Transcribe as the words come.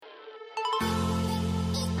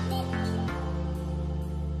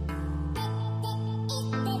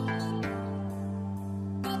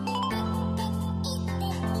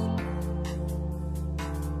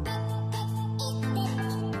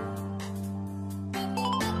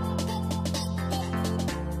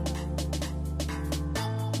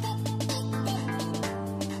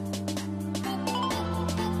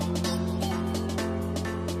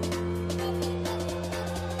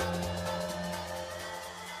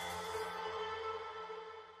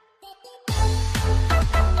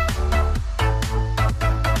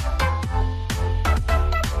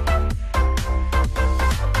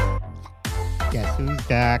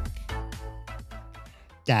Dak.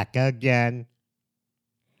 Dak again.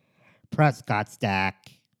 Prescott's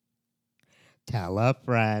Dak. Tell a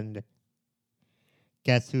friend.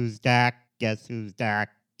 Guess who's Dak? Guess who's Dak?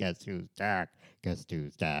 Guess who's Dak? Guess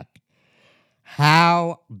who's Dak?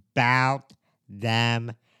 How about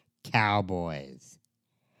them Cowboys?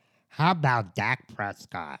 How about Dak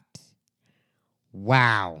Prescott?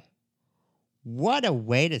 Wow. What a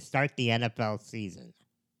way to start the NFL season.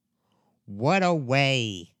 What a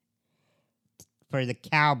way for the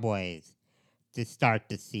Cowboys to start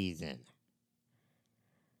the season.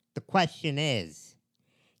 The question is,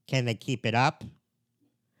 can they keep it up?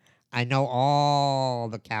 I know all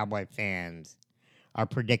the Cowboy fans are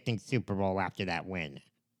predicting Super Bowl after that win.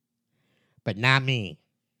 But not me.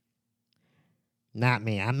 Not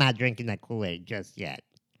me. I'm not drinking that Kool-Aid just yet.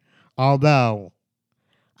 Although,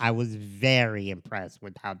 I was very impressed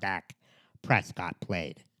with how Dak Prescott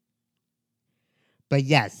played. But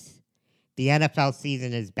yes, the NFL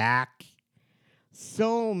season is back.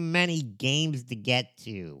 So many games to get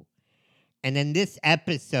to. And in this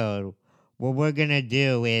episode, what we're going to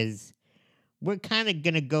do is we're kind of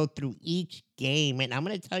going to go through each game, and I'm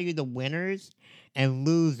going to tell you the winners and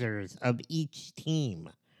losers of each team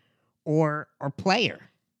or player.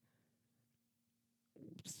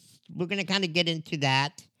 We're going to kind of get into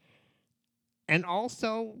that. And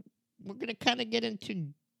also, we're going to kind of get into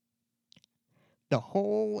the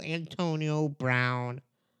whole Antonio Brown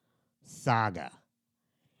saga.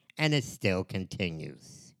 And it still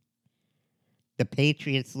continues. The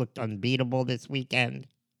Patriots looked unbeatable this weekend.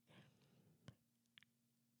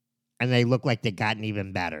 And they look like they've gotten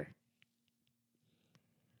even better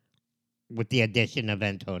with the addition of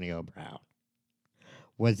Antonio Brown.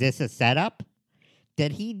 Was this a setup?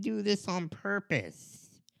 Did he do this on purpose?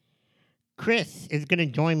 Chris is going to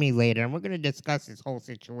join me later, and we're going to discuss this whole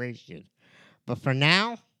situation. But for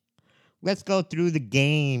now, let's go through the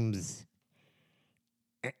games.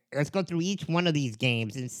 Let's go through each one of these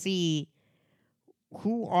games and see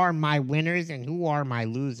who are my winners and who are my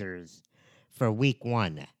losers for week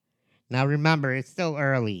 1. Now remember, it's still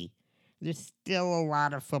early. There's still a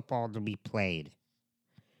lot of football to be played.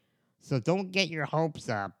 So don't get your hopes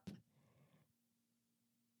up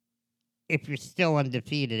if you're still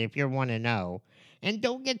undefeated, if you're 1-0. And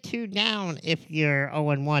don't get too down if you're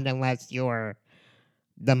 0-1 unless you're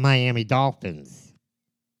the Miami Dolphins.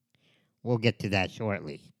 We'll get to that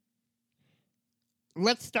shortly.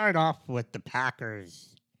 Let's start off with the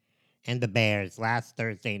Packers and the Bears last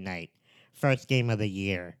Thursday night. First game of the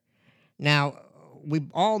year. Now, we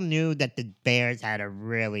all knew that the Bears had a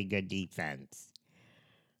really good defense.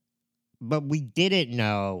 But we didn't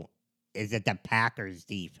know is that the Packers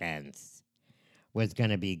defense was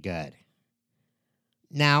going to be good.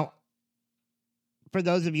 Now, for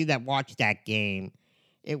those of you that watched that game,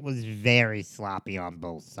 it was very sloppy on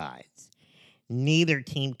both sides. Neither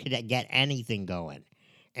team could get anything going.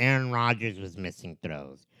 Aaron Rodgers was missing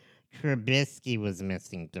throws. Trubisky was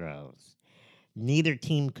missing throws. Neither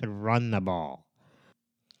team could run the ball.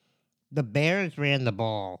 The Bears ran the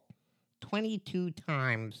ball 22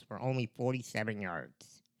 times for only 47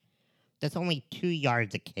 yards. That's only 2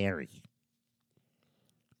 yards a carry.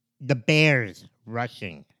 The Bears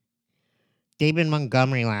rushing. David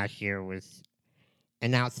Montgomery last year was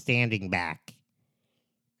an outstanding back.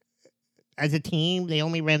 As a team, they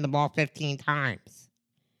only ran the ball 15 times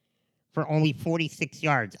for only 46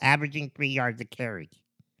 yards, averaging 3 yards a carry.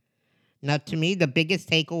 Now, to me, the biggest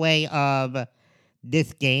takeaway of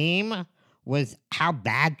this game was how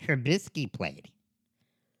bad Trubisky played.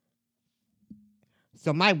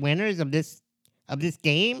 So my winners of this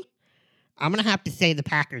game, I'm going to have to say the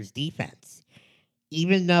Packers defense.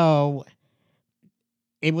 Even though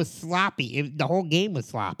it was sloppy. The whole game was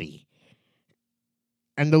sloppy.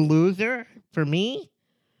 And the loser, for me,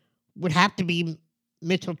 would have to be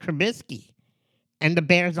Mitchell Trubisky and the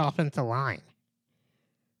Bears' offensive line.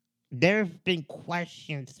 There have been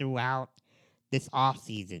questions throughout this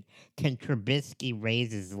offseason. Can Trubisky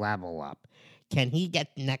raise his level up? Can he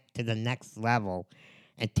get to the next level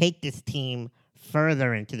and take this team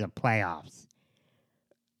further into the playoffs?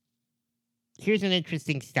 Here's an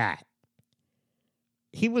interesting stat.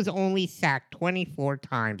 He was only sacked 24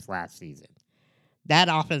 times last season. That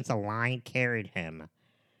offensive line carried him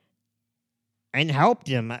and helped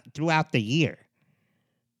him throughout the year.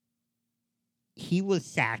 He was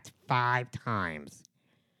sacked 5 times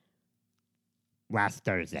last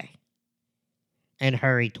Thursday and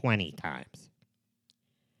hurried 20 times.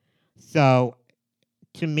 So,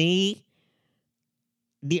 to me,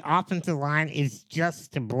 the offensive line is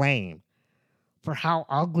just to blame for how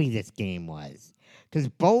ugly this game was. Because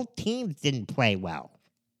both teams didn't play well.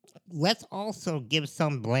 let's also give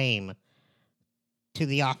some blame to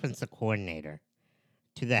the offensive coordinator,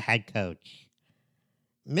 to the head coach.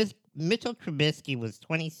 Mitchell Trubisky was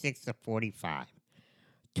 26 of 45,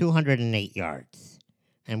 208 yards,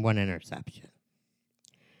 and 1 interception.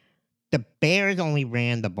 The Bears only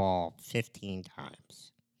ran the ball 15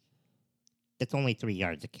 times. That's only 3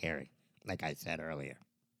 yards a carry, like I said earlier.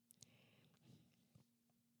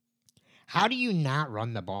 How do you not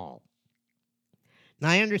run the ball? Now,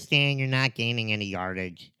 I understand you're not gaining any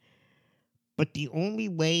yardage, but the only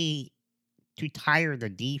way to tire the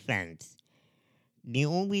defense, the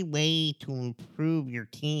only way to improve your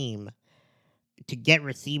team to get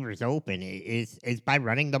receivers open is by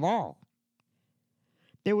running the ball.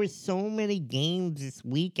 There were so many games this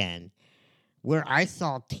weekend where I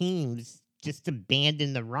saw teams just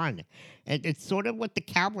abandon the run. And it's sort of what the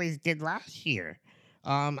Cowboys did last year.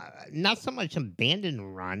 Not so much abandon the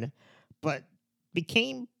run, but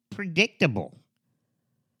became predictable.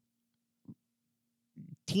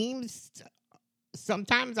 Teams,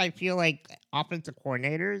 sometimes I feel like offensive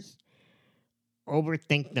coordinators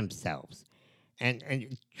overthink themselves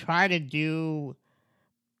and try to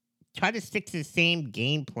stick to the same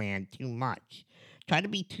game plan too much. Try to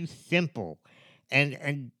be too simple.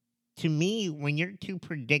 And to me, when you're too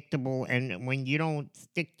predictable and when you don't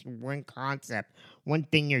stick to one concept, one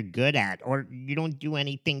thing you're good at, or you don't do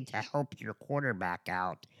anything to help your quarterback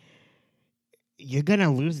out, you're going to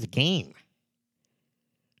lose the game.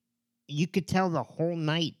 You could tell the whole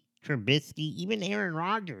night, Trubisky, even Aaron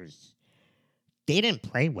Rodgers, they didn't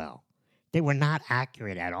play well. They were not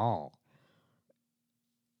accurate at all.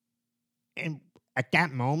 And at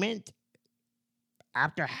that moment,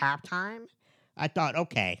 after halftime, I thought,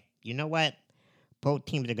 okay, you know what? Both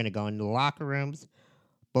teams are going to go into the locker rooms.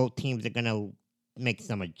 Both teams are going to make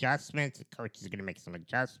some adjustments. The coaches are going to make some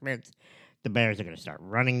adjustments. The Bears are going to start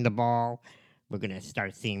running the ball. We're going to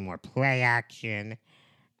start seeing more play action.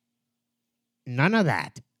 None of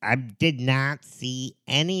that. I did not see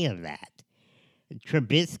any of that.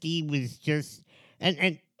 Trubisky was just...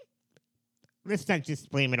 And let's not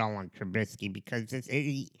just blame it all on Trubisky because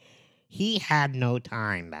he had no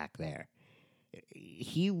time back there.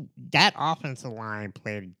 That offensive line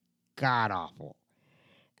played god-awful.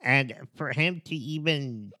 And for him to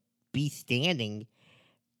even be standing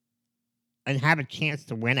and have a chance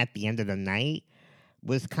to win at the end of the night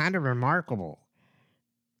was kind of remarkable.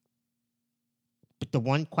 But the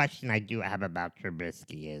one question I do have about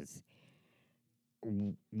Trubisky is,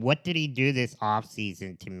 what did he do this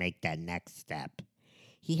offseason to make that next step?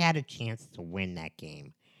 He had a chance to win that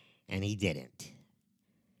game, and he didn't.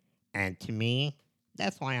 And to me,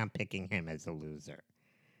 that's why I'm picking him as a loser.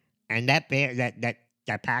 And that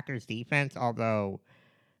Packers defense, although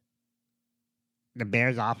the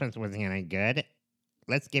Bears offense wasn't any good,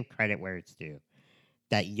 let's give credit where it's due.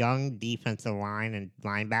 That young defensive line and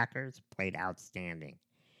linebackers played outstanding.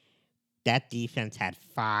 That defense had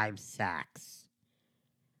 5 sacks.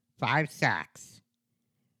 5 sacks.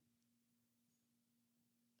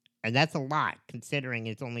 And that's a lot, considering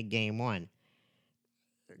it's only game 1.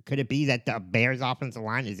 Could it be that the Bears' offensive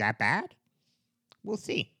line is that bad? We'll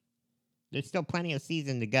see. There's still plenty of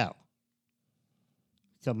season to go.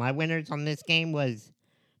 So my winners on this game was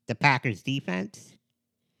the Packers' defense.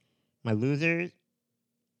 My losers,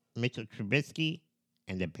 Mitchell Trubisky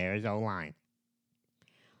and the Bears' O-line.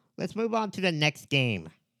 Let's move on to the next game.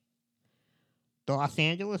 The Los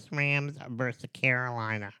Angeles Rams versus the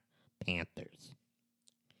Carolina Panthers.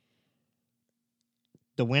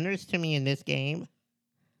 The winners to me in this game,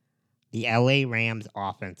 the LA Rams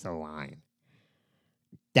offensive line.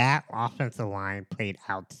 That offensive line played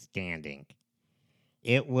outstanding.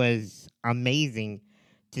 It was amazing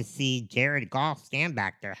to see Jared Goff stand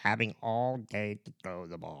back there having all day to throw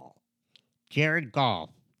the ball. Jared Goff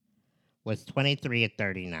was 23 of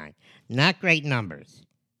 39. Not great numbers,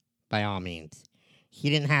 by all means. He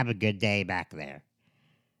didn't have a good day back there.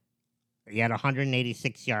 He had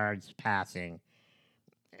 186 yards passing,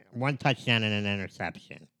 1 touchdown and an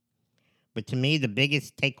interception. But to me, the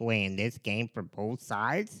biggest takeaway in this game for both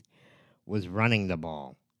sides was running the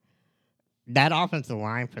ball. That offensive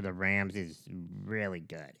line for the Rams is really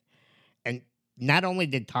good. And not only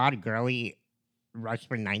did Todd Gurley rush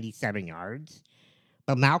for 97 yards,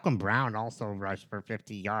 but Malcolm Brown also rushed for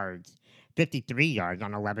 53 yards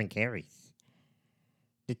on 11 carries.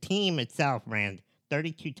 The team itself ran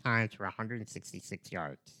 32 times for 166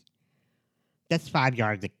 yards. That's 5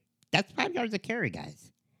 yards. That's 5 yards a carry,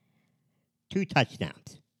 guys. 2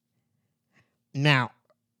 touchdowns. Now,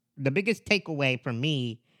 the biggest takeaway for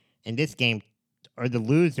me in this game, or the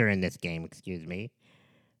loser in this game, excuse me,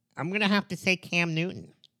 I'm going to have to say Cam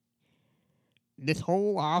Newton. this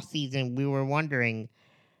whole offseason, we were wondering,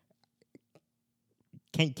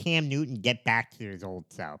 can Cam Newton get back to his old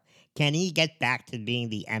self? Can he get back to being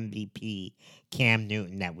the MVP Cam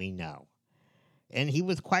Newton that we know? And he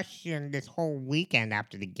was questioned this whole weekend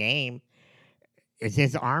after the game. Is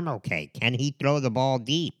his arm okay? Can he throw the ball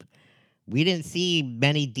deep? We didn't see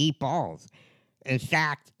many deep balls. In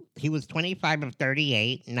fact, he was 25 of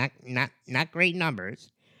 38, not great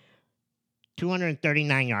numbers,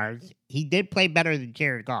 239 yards. He did play better than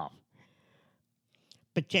Jared Goff.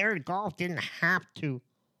 But Jared Goff didn't have to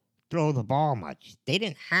throw the ball much. They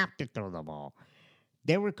didn't have to throw the ball.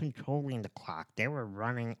 They were controlling the clock. They were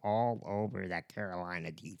running all over that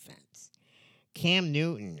Carolina defense. Cam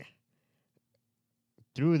Newton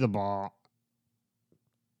threw the ball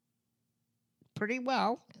pretty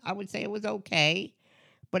well. I would say it was okay,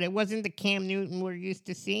 but it wasn't the Cam Newton we're used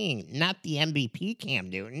to seeing. Not the MVP Cam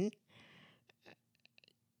Newton.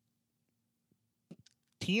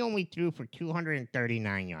 He only threw for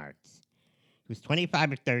 239 yards. He was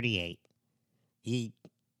 25 of 38. He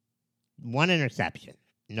one interception,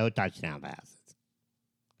 no touchdown passes.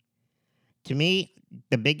 To me,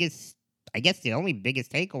 the only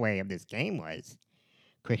biggest takeaway of this game was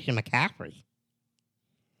Christian McCaffrey.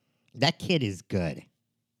 That kid is good.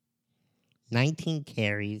 19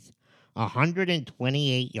 carries,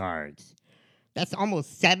 128 yards. That's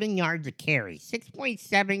almost 7 yards a carry.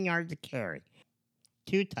 6.7 yards a carry.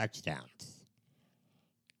 2 touchdowns.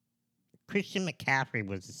 Christian McCaffrey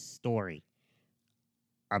was the story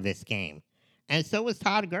of this game. And so was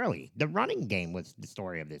Todd Gurley. The running game was the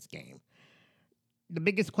story of this game. The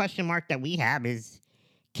biggest question mark that we have is,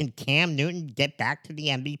 can Cam Newton get back to the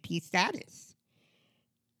MVP status?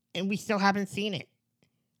 And we still haven't seen it.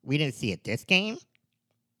 We didn't see it this game.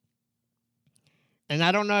 And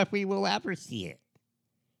I don't know if we will ever see it.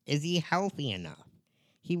 Is he healthy enough?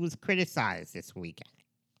 He was criticized this weekend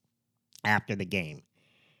after the game.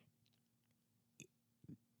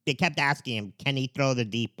 They kept asking him, can he throw the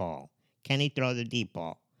deep ball? Can he throw the deep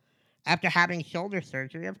ball? After having shoulder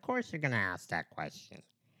surgery, of course you're going to ask that question.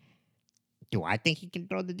 Do I think he can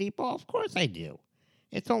throw the deep ball? Of course I do.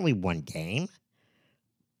 It's only one game.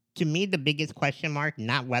 To me, the biggest question mark,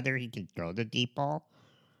 not whether he can throw the deep ball,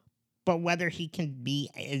 but whether he can be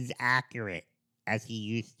as accurate as he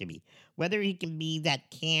used to be. Whether he can be that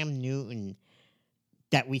Cam Newton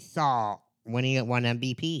that we saw when he won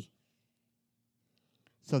MVP.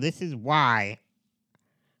 So this is why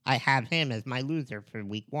I have him as my loser for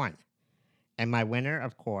week 1. And my winner,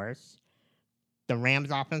 of course, the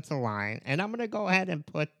Rams offensive line. And I'm going to go ahead and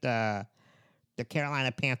put the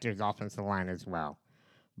Carolina Panthers offensive line as well.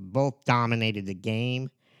 Both dominated the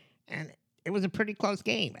game. And it was a pretty close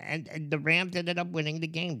game. And the Rams ended up winning the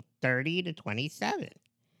game 30-27. It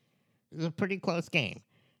was a pretty close game.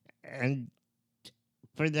 And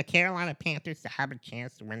for the Carolina Panthers to have a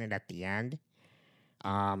chance to win it at the end,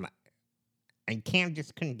 and Cam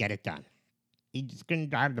just couldn't get it done. He just couldn't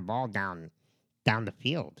drive the ball down the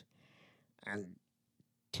field. And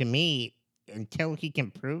to me, until he can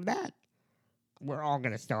prove that, we're all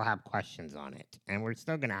going to still have questions on it. And we're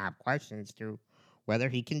still going to have questions to whether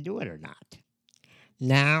he can do it or not.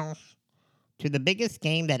 Now, to the biggest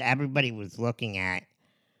game that everybody was looking at,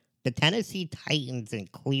 the Tennessee Titans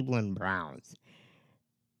and Cleveland Browns.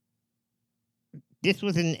 This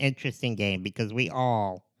was an interesting game because we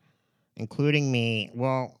all, including me,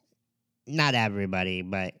 well, not everybody,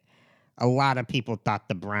 but a lot of people thought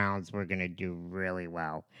the Browns were going to do really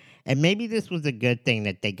well. And maybe this was a good thing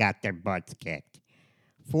that they got their butts kicked.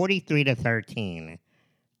 43-13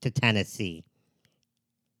 to Tennessee.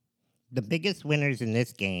 The biggest winners in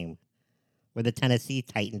this game were the Tennessee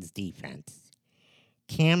Titans defense.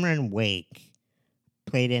 Cameron Wake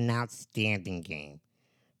played an outstanding game.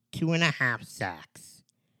 2.5 sacks.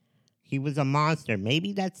 He was a monster.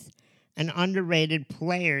 Maybe that's an underrated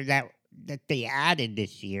player that they added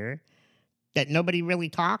this year that nobody really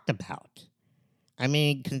talked about. I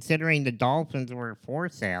mean, considering the Dolphins were for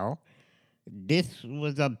sale, this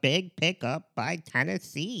was a big pickup by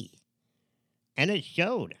Tennessee. And it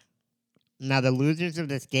showed. Now, the losers of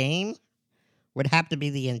this game would have to be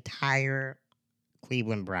the entire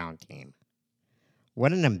Cleveland Brown team.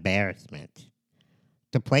 What an embarrassment.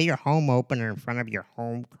 To play your home opener in front of your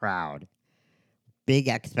home crowd, big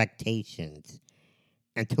expectations,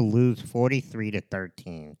 and to lose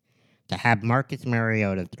 43-13. To have Marcus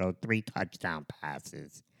Mariota throw 3 touchdown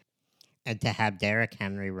passes, and to have Derrick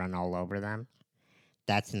Henry run all over them,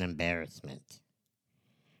 that's an embarrassment.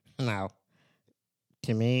 Now,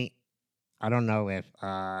 to me, I don't know if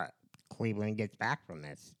Cleveland gets back from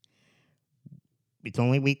this. It's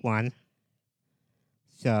only week 1.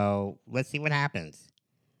 So let's see what happens.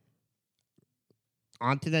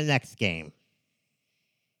 On to the next game.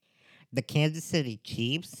 The Kansas City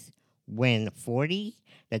Chiefs win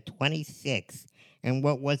 40-26 in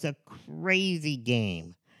what was a crazy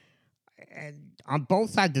game. And on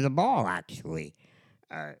both sides of the ball, actually.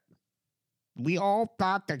 Uh, we all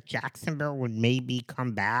thought that Jacksonville would maybe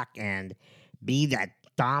come back and be that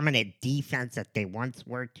dominant defense that they once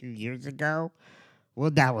were 2 years ago.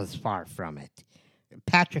 Well, that was far from it.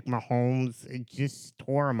 Patrick Mahomes just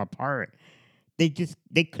tore them apart. They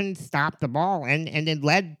couldn't stop the ball, and it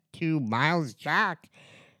led to Miles Jack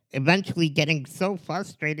eventually getting so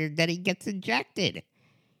frustrated that he gets ejected.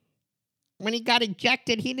 When he got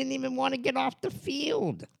ejected, he didn't even want to get off the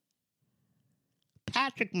field.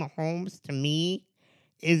 Patrick Mahomes, to me,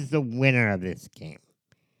 is the winner of this game.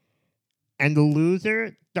 And the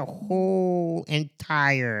loser, the whole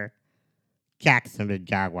entire Jacksonville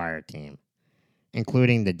Jaguar team,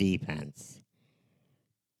 including the defense.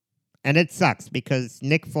 And it sucks because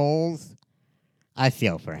Nick Foles, I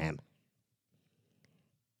feel for him.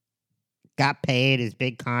 Got paid his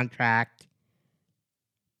big contract.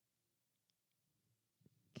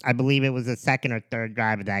 I believe it was the second or third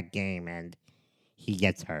drive of that game, and he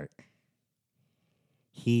gets hurt.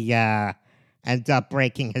 He ends up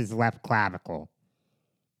breaking his left clavicle.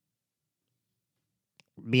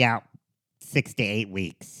 Be out 6 to 8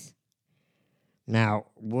 weeks. Now,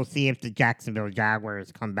 we'll see if the Jacksonville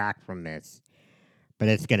Jaguars come back from this, but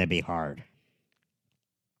it's going to be hard.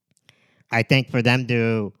 I think for them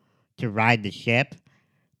to ride the ship,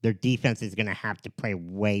 their defense is going to have to play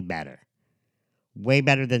way better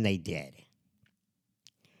than they did.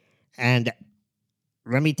 And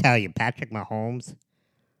let me tell you, Patrick Mahomes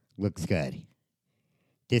looks good.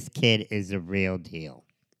 This kid is a real deal.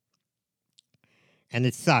 And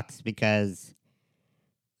it sucks because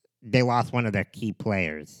they lost one of their key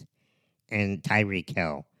players in Tyreek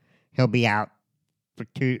Hill. He'll be out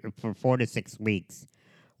for 4 to 6 weeks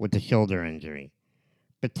with a shoulder injury.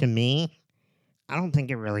 But to me, I don't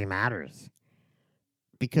think it really matters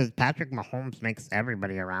because Patrick Mahomes makes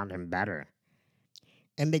everybody around him better.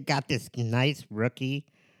 And they got this nice rookie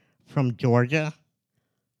from Georgia,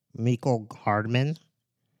 Mecole Hardman.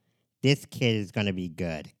 This kid is going to be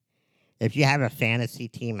good. If you have a fantasy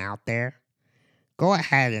team out there, go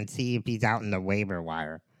ahead and see if he's out in the waiver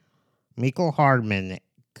wire. Mecole Hardman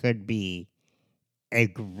could be a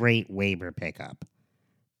great waiver pickup.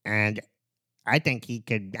 And I think he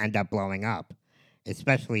could end up blowing up,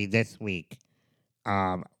 especially this week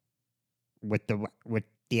with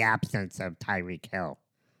the absence of Tyreek Hill.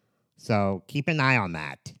 So keep an eye on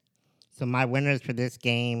that. So my winners for this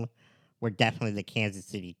game were definitely the Kansas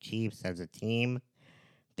City Chiefs as a team.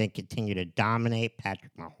 They continue to dominate.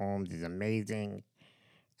 Patrick Mahomes is amazing.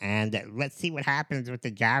 And let's see what happens with the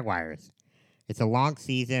Jaguars. It's a long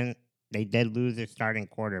season. They did lose their starting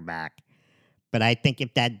quarterback. But I think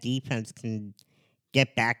if that defense can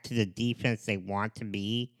get back to the defense they want to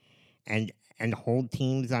be and hold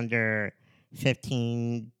teams under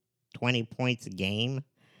 15, 20 points a game,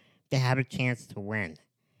 they have a chance to win.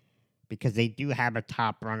 Because they do have a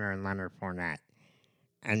top runner in Leonard Fournette.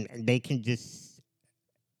 And they can just,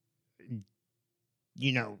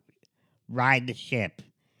 ride the ship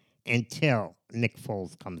until Nick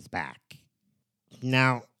Foles comes back.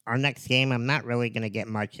 Now, our next game, I'm not really going to get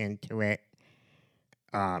much into it.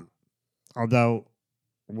 Although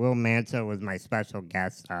Will Manso was my special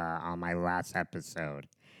guest on my last episode.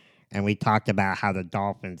 And we talked about how the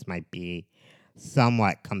Dolphins might be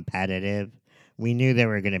somewhat competitive. We knew they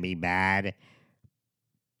were going to be bad,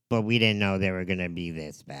 but we didn't know they were going to be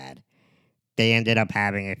this bad. They ended up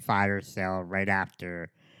having a fire sale right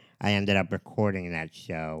after I ended up recording that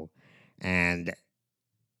show. And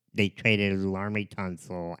they traded Laremy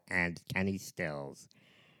Tunsil and Kenny Stills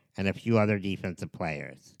and a few other defensive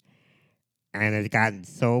players. And it's gotten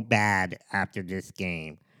so bad after this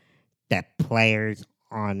game that players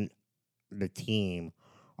on the team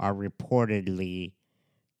are reportedly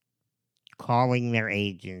calling their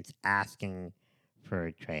agents asking for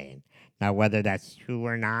a trade. Now, whether that's true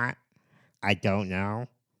or not, I don't know.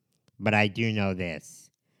 But I do know this.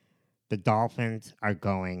 The Dolphins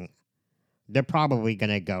they're probably going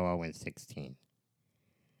to go 0-16.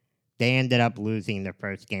 They ended up losing their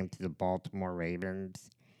first game to the Baltimore Ravens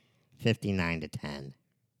 59-10.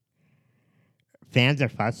 Fans are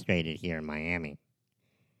frustrated here in Miami.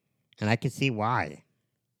 And I can see why.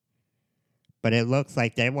 But it looks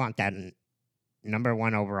like they want that number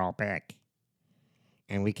 1 overall pick.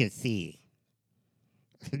 And we can see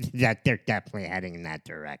that they're definitely heading in that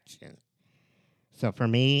direction. So for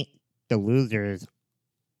me, the losers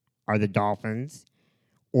are the Dolphins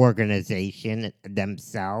organization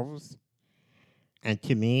themselves. And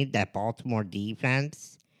to me, that Baltimore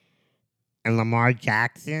defense and Lamar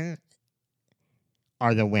Jackson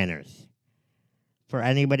are the winners. For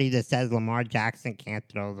anybody that says Lamar Jackson can't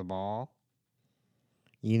throw the ball,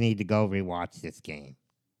 you need to go rewatch this game.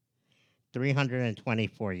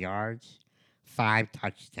 324 yards, 5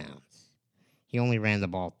 touchdowns. He only ran the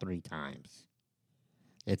ball 3 times.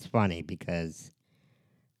 It's funny because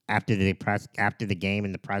after the game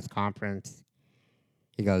in the press conference,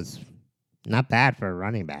 he goes, "Not bad for a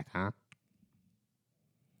running back, huh?"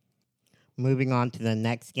 Moving on to the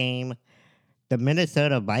next game, the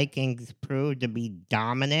Minnesota Vikings proved to be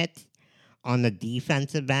dominant on the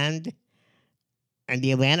defensive end, and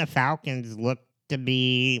the Atlanta Falcons looked to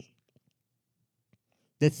be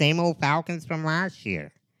the same old Falcons from last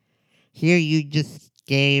year. Here you just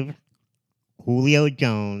gave Julio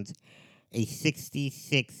Jones a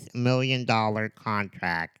 $66 million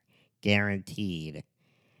contract guaranteed.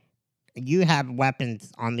 You have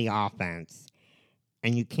weapons on the offense,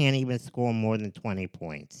 and you can't even score more than 20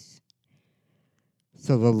 points.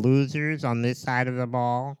 So the losers on this side of the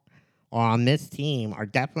ball, or on this team, are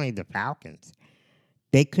definitely the Falcons.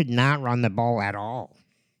 They could not run the ball at all.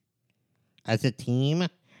 As a team,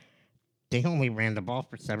 they only ran the ball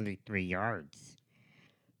for 73 yards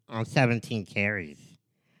on 17 carries.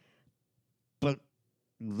 But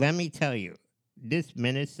let me tell you, this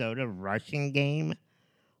Minnesota rushing game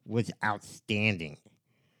was outstanding.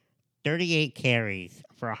 38 carries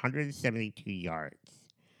for 172 yards.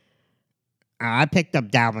 I picked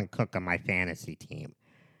up Dalvin Cook on my fantasy team.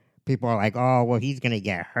 People are like, oh, well, he's going to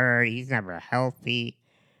get hurt. He's never healthy.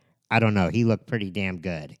 I don't know. He looked pretty damn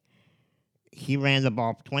good. He ran the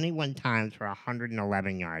ball 21 times for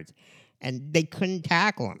 111 yards, and they couldn't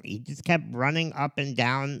tackle him. He just kept running up and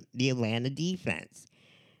down the Atlanta defense.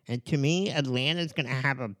 And to me, Atlanta's going to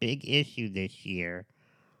have a big issue this year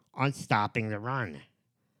on stopping the run.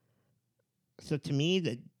 So to me,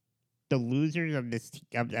 the losers of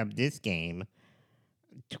this game,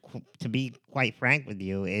 to be quite frank with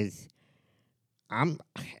you, is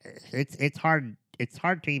it's hard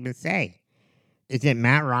to even say. Is it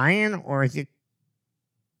Matt Ryan or is it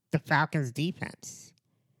the Falcons defense?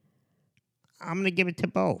 I'm going to give it to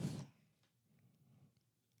both.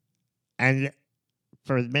 And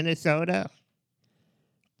for Minnesota,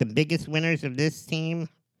 the biggest winners of this team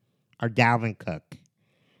are Dalvin Cook.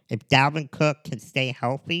 If Dalvin Cook can stay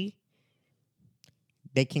healthy,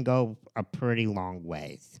 they can go a pretty long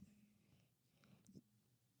ways.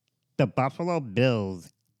 The Buffalo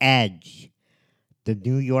Bills edge the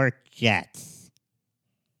New York Jets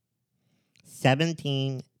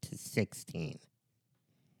 17-16.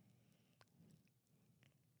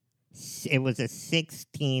 It was a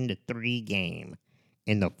 16-3 game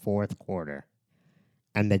in the fourth quarter,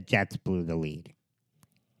 and the Jets blew the lead.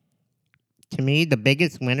 To me, the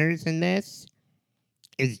biggest winners in this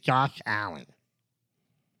is Josh Allen.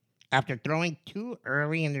 After throwing 2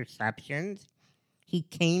 early interceptions, he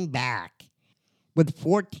came back with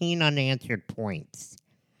 14 unanswered points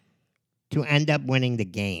to end up winning the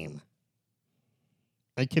game.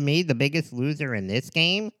 And to me, the biggest loser in this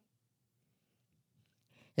game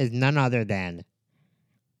is none other than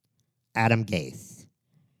Adam Gase.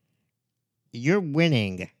 You're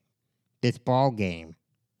winning this ball game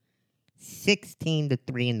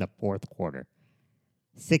 16-3 in the fourth quarter.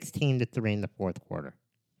 16-3 in the fourth quarter.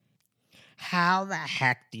 How the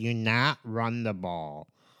heck do you not run the ball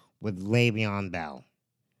with Le'Veon Bell,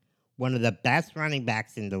 one of the best running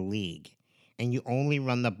backs in the league, and you only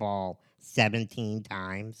run the ball 17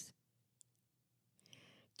 times?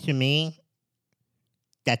 To me,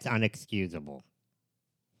 that's unexcusable.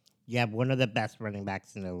 You have one of the best running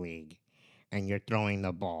backs in the league, and you're throwing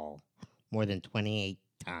the ball more than 28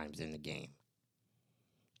 times in the game.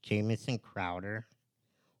 Jamison Crowder,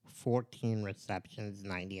 14 receptions,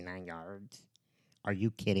 99 yards. Are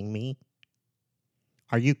you kidding me?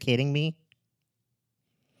 Are you kidding me?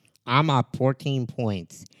 I'm up 14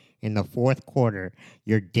 points in the fourth quarter.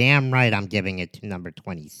 You're damn right I'm giving it to number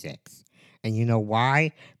 26. And you know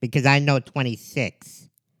why? Because I know 26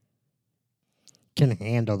 can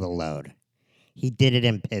handle the load. He did it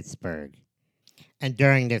in Pittsburgh. And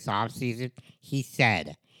during this offseason, he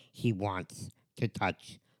said he wants to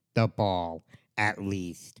touch the ball at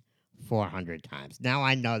least 400 times. Now,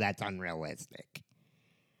 I know that's unrealistic.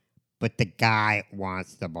 But the guy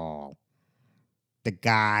wants the ball. The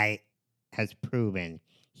guy has proven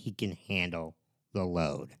he can handle the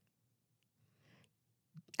load.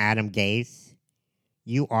 Adam Gase,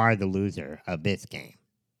 you are the loser of this game.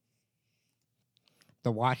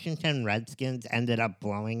 The Washington Redskins ended up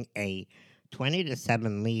blowing a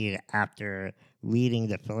 20-7 lead after leading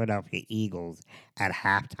the Philadelphia Eagles at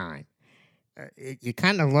halftime. It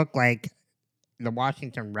kind of looked like the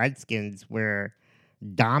Washington Redskins were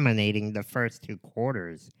dominating the first two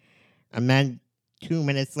quarters. And then 2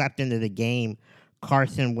 minutes left into the game,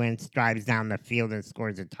 Carson Wentz drives down the field and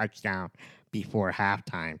scores a touchdown before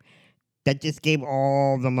halftime. That just gave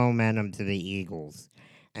all the momentum to the Eagles.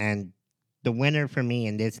 And the winner for me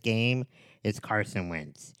in this game is Carson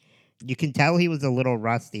Wentz. You can tell he was a little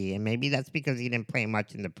rusty, and maybe that's because he didn't play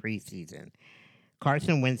much in the preseason.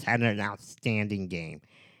 Carson Wentz had an outstanding game.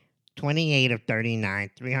 28 of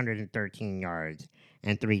 39, 313 yards,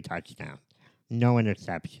 and 3 touchdowns. No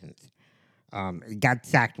interceptions. He got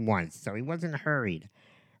sacked once, so he wasn't hurried.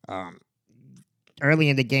 Um, Early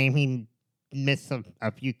in the game, he missed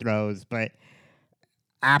a few throws, but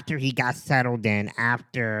after he got settled in,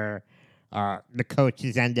 after the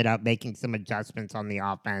coaches ended up making some adjustments on the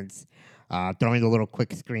offense, throwing the little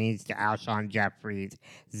quick screens to Alshon Jeffries,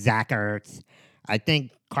 Zach Ertz, I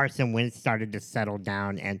think Carson Wentz started to settle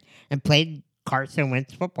down and played Carson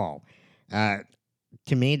Wentz football. Uh,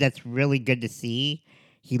 to me, that's really good to see.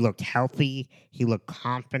 He looked healthy, he looked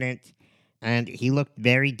confident, and he looked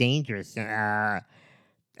very dangerous.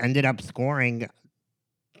 Ended up scoring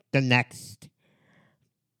the next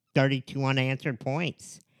 32 unanswered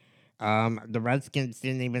points. The Redskins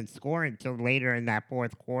didn't even score until later in that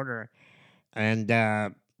fourth quarter. And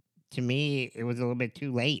to me, it was a little bit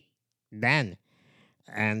too late then.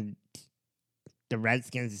 And the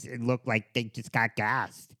Redskins, it looked like they just got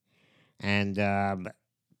gassed. And that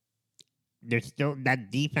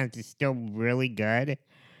defense is still really good.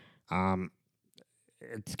 Um,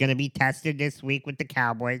 it's going to be tested this week with the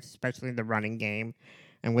Cowboys, especially in the running game,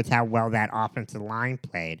 and with how well that offensive line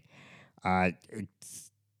played.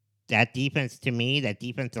 It's that defense to me, that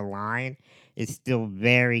defensive line is still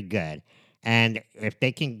very good. And if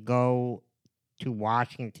they can go to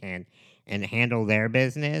Washington and handle their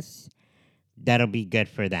business, that'll be good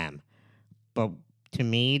for them. But to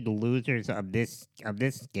me, the losers of this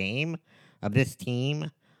game, of this team,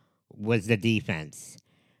 was the defense.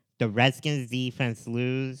 The Redskins defense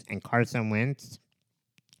lose, and Carson Wentz,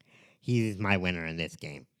 he's my winner in this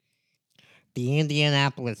game. The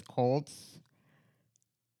Indianapolis Colts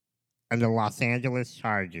and the Los Angeles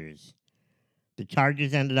Chargers. The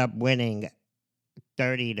Chargers ended up winning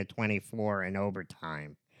 30-24 in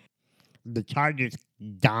overtime. The Chargers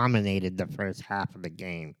dominated the first half of the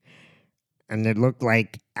game, and it looked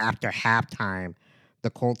like after halftime,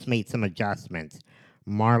 the Colts made some adjustments.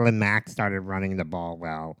 Marlon Mack started running the ball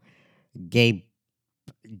well, gave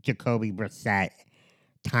Jacoby Brissett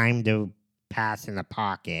time to pass in the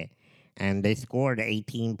pocket, and they scored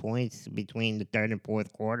 18 points between the third and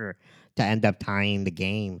fourth quarter to end up tying the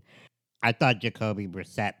game. I thought Jacoby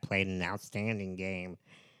Brissett played an outstanding game.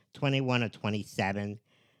 21 of 27,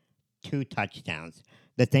 2 touchdowns.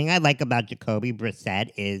 The thing I like about Jacoby Brissett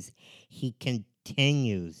is he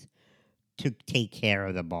continues to take care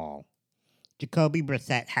of the ball. Jacoby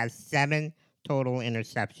Brissett has 7 total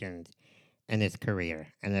interceptions in his career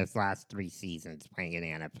in his last 3 seasons playing in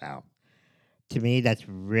the NFL. To me, that's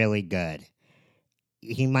really good.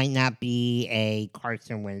 He might not be a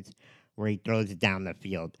Carson Wentz where he throws it down the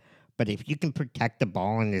field, but if you can protect the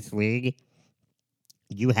ball in this league,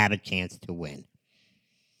 you have a chance to win.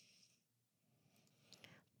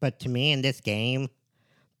 But to me, in this game,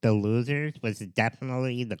 the losers was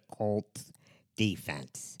definitely the Colts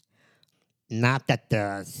defense. Not that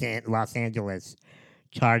the Los Angeles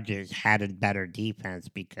Chargers had a better defense,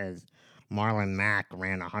 because Marlon Mack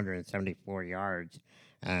ran 174 yards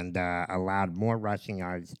and allowed more rushing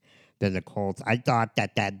yards than the Colts. I thought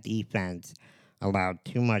that defense allowed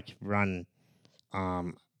too much run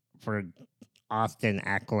for Austin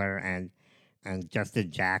Eckler and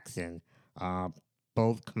Justin Jackson, uh,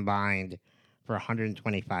 both combined for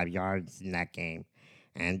 125 yards in that game,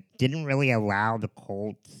 and didn't really allow the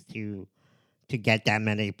Colts to get that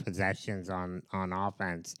many possessions on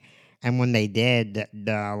offense. And when they did,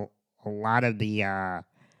 a lot of the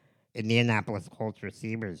Indianapolis Colts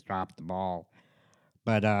receivers dropped the ball.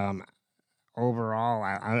 But overall,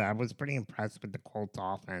 I was pretty impressed with the Colts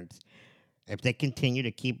offense. If they continue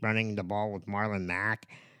to keep running the ball with Marlon Mack,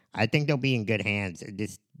 I think they'll be in good hands.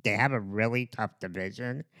 They have a really tough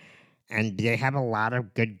division, and they have a lot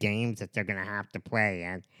of good games that they're going to have to play.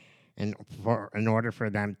 And in order for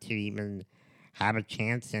them to even have a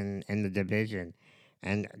chance in the division.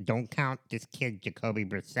 And don't count this kid, Jacoby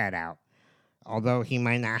Brissett, out. Although he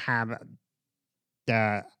might not have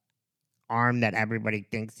the arm that everybody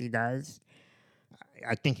thinks he does,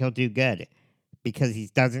 I think he'll do good because he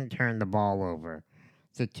doesn't turn the ball over.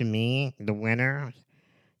 So to me, the winner,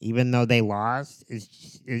 even though they lost,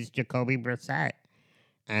 is Jacoby Brissett,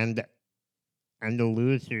 and the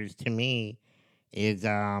losers to me is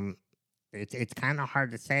it's kind of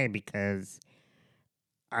hard to say because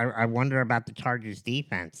I wonder about the Chargers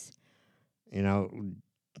defense. You know,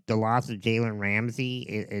 the loss of Jalen Ramsey,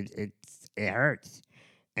 it hurts,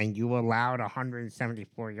 and you allowed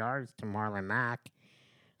 174 yards to Marlon Mack.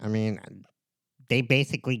 I mean, they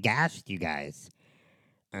basically gashed you guys,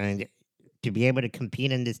 and to be able to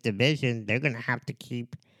compete in this division, they're gonna have to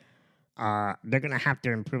keep. They're gonna have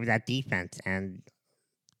to improve that defense and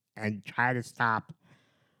try to stop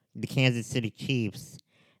the Kansas City Chiefs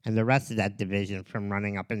and the rest of that division from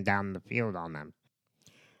running up and down the field on them.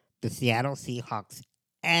 The Seattle Seahawks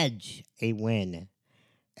edge a win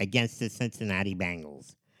against the Cincinnati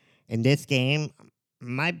Bengals. In this game,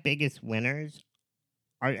 my biggest winners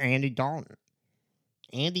are Andy Dalton.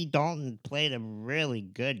 Andy Dalton played a really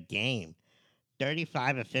good game.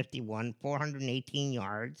 35 of 51, 418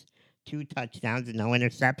 yards, 2 touchdowns, and no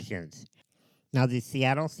interceptions. Now, the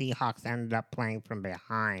Seattle Seahawks ended up playing from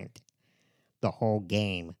behind the whole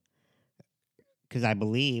game because I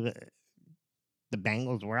believe the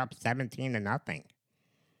Bengals were up 17 to nothing.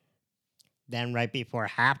 Then, right before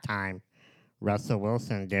halftime, Russell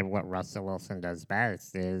Wilson did what Russell Wilson does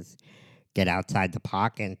best: is get outside the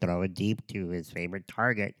pocket and throw it deep to his favorite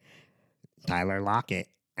target, Tyler Lockett.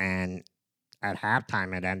 And at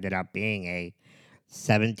halftime, it ended up being a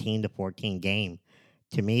 17-14 game.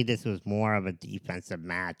 To me, this was more of a defensive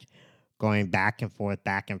match, going back and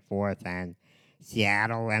forth, and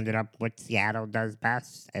Seattle ended up what Seattle does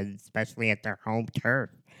best, and especially at their home turf.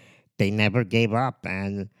 They never gave up,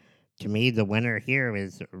 and to me, the winner here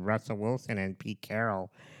is Russell Wilson, and Pete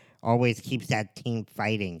Carroll always keeps that team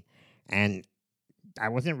fighting. And I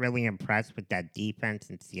wasn't really impressed with that defense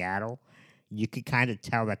in Seattle. You could kind of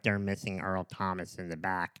tell that they're missing Earl Thomas in the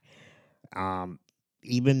back. Um,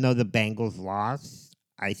 Even though the Bengals lost,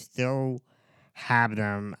 I still have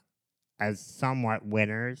them as somewhat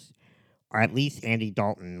winners, or at least Andy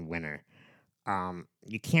Dalton winner.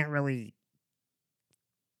 You can't really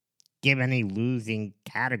give any losing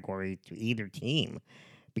category to either team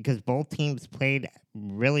because both teams played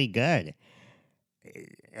really good.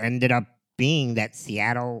 It ended up being that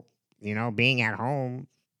Seattle, being at home,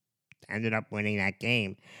 ended up winning that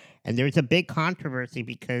game. And there's a big controversy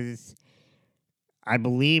because I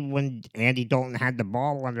believe when Andy Dalton had the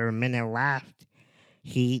ball under a minute left,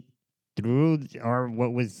 he threw, or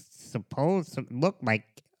what was supposed to look like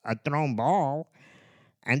a thrown ball,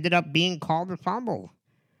 ended up being called a fumble.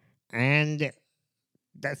 And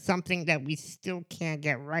that's something that we still can't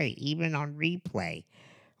get right, even on replay.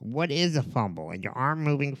 What is a fumble? And your arm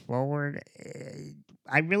moving forward?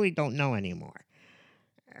 I really don't know anymore.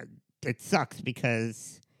 Uh, It sucks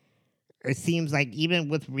because it seems like even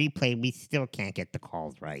with replay, we still can't get the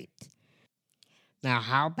calls right. Now,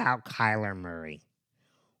 how about Kyler Murray?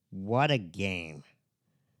 What a game.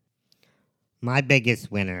 My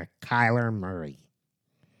biggest winner, Kyler Murray.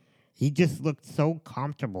 He just looked so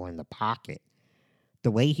comfortable in the pocket. The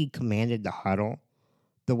way he commanded the huddle,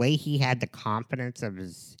 the way he had the confidence of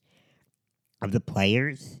the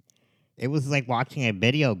players. It was like watching a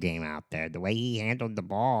video game out there. The way he handled the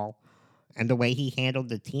ball and the way he handled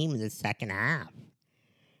the team in the second half.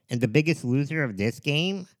 And the biggest loser of this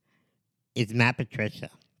game is Matt Patricia.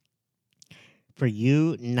 For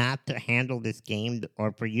you not to handle this game,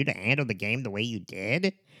 or for you to handle the game the way you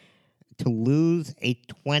did, to lose a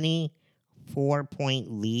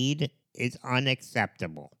 24-point lead is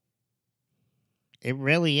unacceptable. It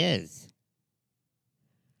really is.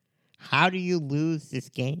 How do you lose this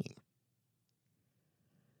game?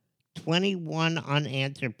 21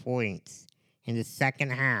 unanswered points in the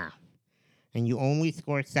second half, and you only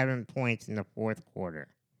score 7 points in the fourth quarter.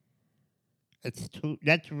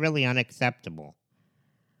 That's really unacceptable.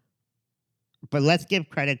 But let's give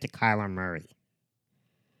credit to Kyler Murray.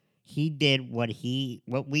 He did what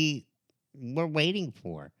we were waiting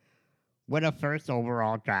for, what a first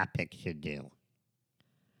overall draft pick should do.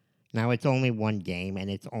 Now it's only one game and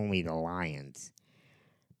it's only the Lions,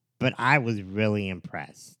 but I was really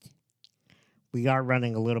impressed. We are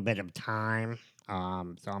running a little bit of time, so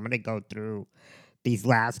I'm going to go through these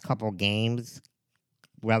last couple games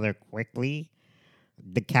rather quickly.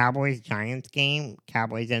 The Cowboys-Giants game,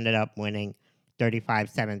 Cowboys ended up winning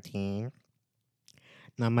 35-17.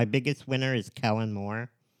 Now, my biggest winner is Kellen Moore.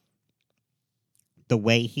 The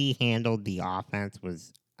way he handled the offense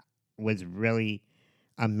was really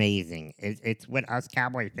amazing. It's what us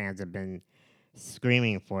Cowboy fans have been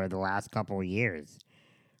screaming for the last couple of years.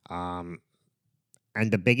 Um,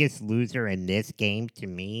 And the biggest loser in this game to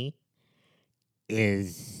me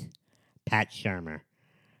is Pat Shermer.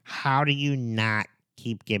 How do you not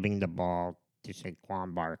keep giving the ball to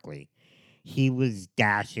Saquon Barkley? He was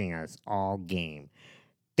dashing us all game.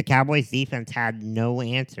 The Cowboys defense had no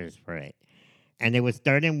answers for it. And it was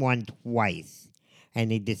 3rd and 1 twice. And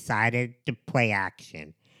they decided to play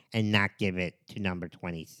action and not give it to number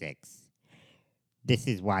 26. This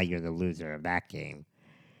is why you're the loser of that game.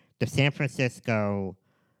 The San Francisco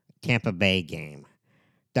Tampa Bay game.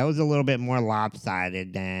 That was a little bit more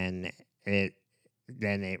lopsided it it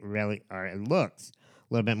looks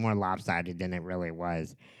a little bit more lopsided than it really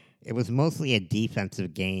was. It was mostly a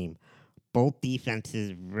defensive game. Both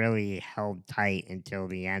defenses really held tight until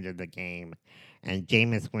the end of the game. And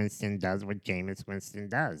Jameis Winston does what Jameis Winston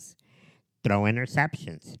does. Throw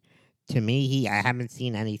interceptions. To me, I haven't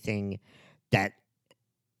seen anything that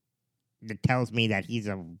tells me that he's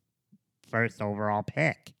a first overall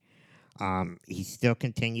pick. He still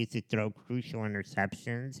continues to throw crucial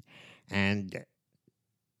interceptions. And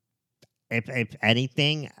if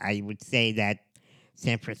anything, I would say that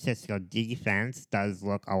San Francisco defense does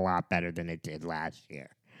look a lot better than it did last year.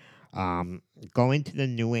 Going to the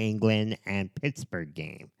New England and Pittsburgh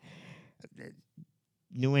game.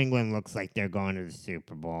 New England looks like they're going to the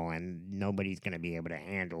Super Bowl, and nobody's going to be able to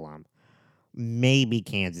handle them. Maybe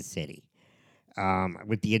Kansas City.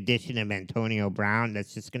 With the addition of Antonio Brown,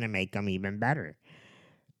 that's just going to make them even better.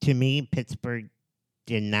 To me, Pittsburgh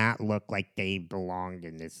did not look like they belonged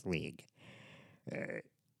in this league.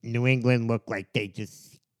 New England looked like they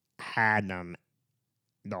just had them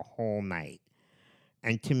the whole night.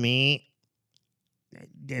 And to me,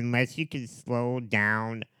 unless you can slow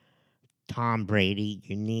down Tom Brady,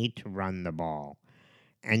 you need to run the ball.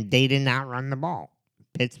 And they did not run the ball.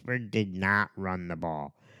 Pittsburgh did not run the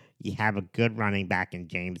ball. You have a good running back in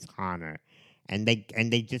James Conner. And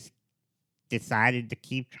they just decided to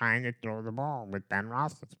keep trying to throw the ball with Ben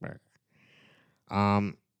Roethlisberger.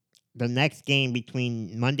 The next game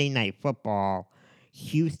between Monday Night Football,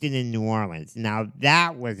 Houston and New Orleans. Now,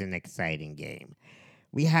 that was an exciting game.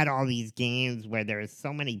 We had all these games where there were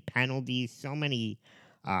so many penalties, so many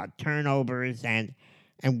turnovers, and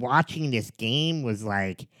watching this game was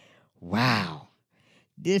like, wow,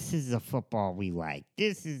 this is the football we like.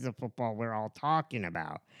 This is the football we're all talking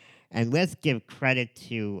about. And let's give credit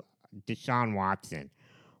to Deshaun Watson.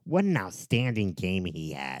 What an outstanding game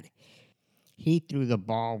he had. He threw the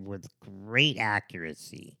ball with great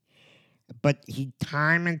accuracy. But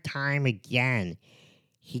time and time again,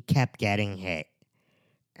 he kept getting hit.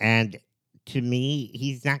 And to me,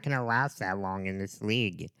 he's not going to last that long in this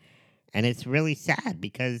league. And it's really sad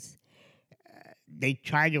because they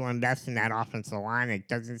tried to invest in that offensive line. It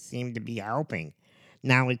doesn't seem to be helping.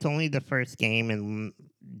 Now, it's only the first game, and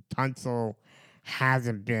Tunsil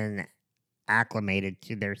hasn't been acclimated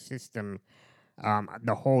to their system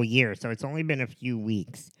the whole year. So it's only been a few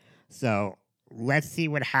weeks. So let's see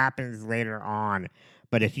what happens later on.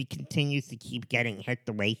 But if he continues to keep getting hit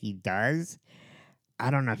the way he does, I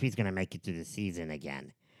don't know if he's going to make it to the season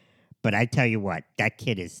again. But I tell you what, that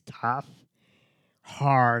kid is tough,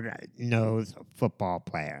 hard-nosed football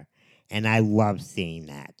player. And I love seeing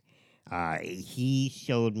that. He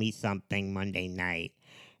showed me something Monday night,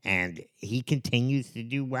 and he continues to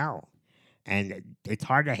do well. And it's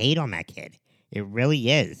hard to hate on that kid. It really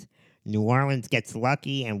is. New Orleans gets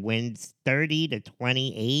lucky and wins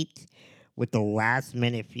 30-28 with the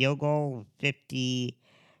last-minute field goal,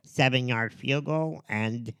 57-yard field goal,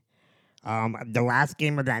 and the last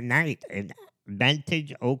game of that night,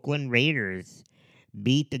 vintage Oakland Raiders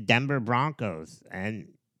beat the Denver Broncos, and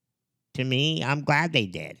to me, I'm glad they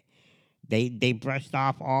did. They brushed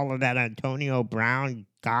off all of that Antonio Brown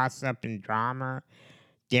gossip and drama.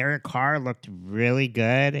 Derek Carr looked really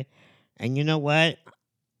good. And you know what?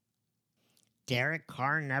 Derek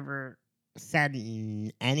Carr never said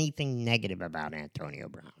anything negative about Antonio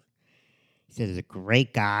Brown. He said he's a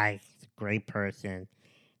great guy, he's a great person.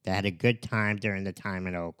 They had a good time during the time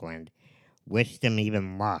in Oakland. Wished him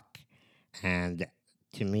even luck. And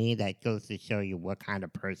to me, that goes to show you what kind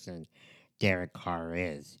of person Derek Carr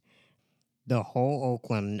is. The whole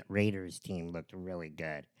Oakland Raiders team looked really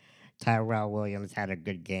good. Tyrell Williams had a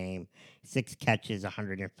good game. 6 catches,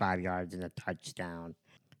 105 yards, and a touchdown.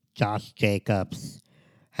 Josh Jacobs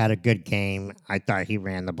had a good game. I thought he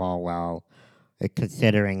ran the ball well,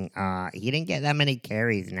 considering he didn't get that many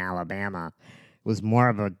carries in Alabama. It was more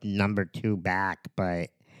of a number 2 back, but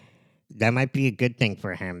that might be a good thing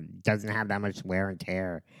for him. Doesn't have that much wear and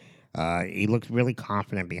tear. He looks really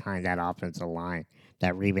confident behind that offensive line,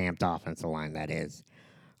 that revamped offensive line, that is.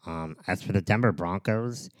 As for the Denver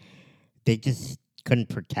Broncos, they just couldn't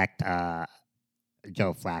protect Joe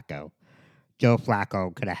Flacco. Joe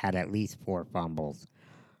Flacco could have had at least 4 fumbles,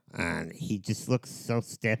 and he just looks so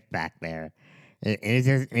stiff back there.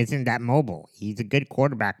 It isn't that mobile. He's a good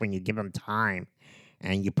quarterback when you give him time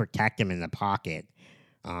and you protect him in the pocket.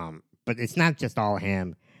 But it's not just all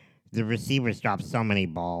him. The receivers dropped so many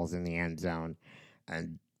balls in the end zone,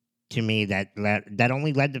 and to me, that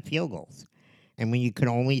only led to field goals. And when you can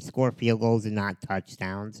only score field goals and not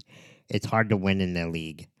touchdowns, it's hard to win in the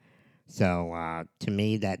league. So to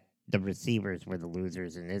me, that the receivers were the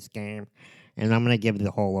losers in this game, and I'm going to give the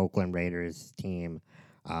whole Oakland Raiders team.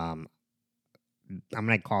 I'm going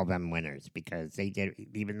to call them winners because they did,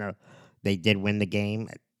 even though they did win the game,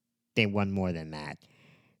 they won more than that.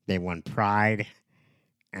 They won pride,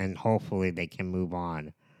 and hopefully they can move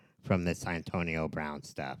on from this Antonio Brown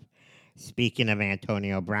stuff. Speaking of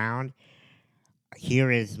Antonio Brown,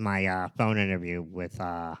 here is my phone interview with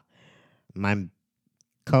my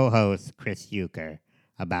co-host Chris Euchre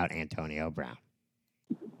about Antonio Brown.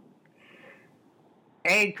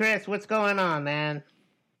 Hey, Chris, what's going on, man?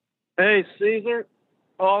 Hey, Caesar.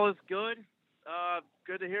 All is good.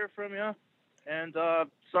 Good to hear from you. And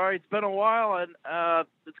sorry it's been a while, and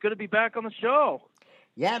it's good to be back on the show.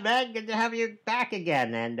 Yeah, man, good to have you back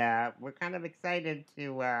again. And we're kind of excited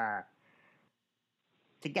to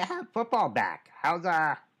have football back.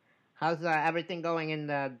 How's everything going in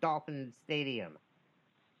the Dolphins Stadium?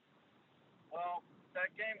 Well,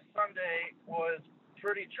 that game Sunday was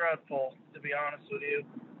pretty dreadful, to be honest with you.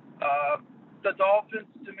 The Dolphins,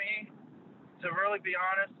 to me, to really be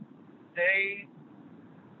honest, they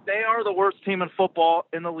are the worst team in football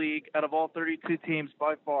in the league out of all 32 teams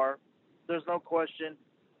by far. There's no question.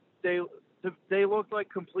 They look like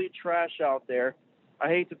complete trash out there. I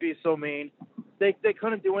hate to be so mean. They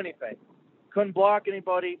couldn't do anything. Couldn't block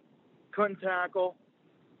anybody. Couldn't tackle.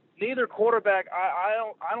 Neither quarterback.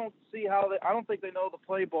 I don't see how they. I don't think they know the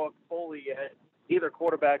playbook fully yet. Either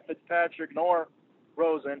quarterback, Fitzpatrick nor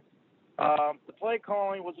Rosen. The play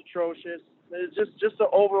calling was atrocious. It's just an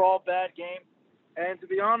overall bad game. And to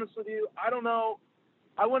be honest with you, I don't know.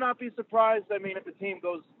 I would not be surprised. I mean, if the team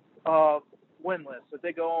goes winless, if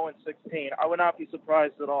they go 0-16, I would not be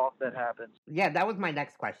surprised at all if that happens. Yeah, that was my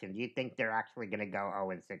next question. Do you think they're actually going to go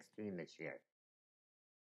 0-16 this year?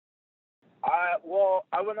 Well,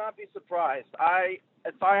 I would not be surprised.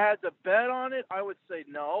 If I had to bet on it, I would say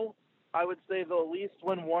no. I would say they'll at least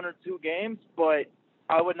win 1 or 2 games, but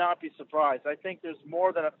I would not be surprised. I think there's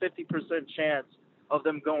more than a 50% chance of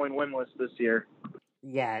them going winless this year.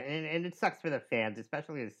 Yeah, and it sucks for the fans,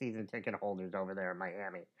 especially the season ticket holders over there in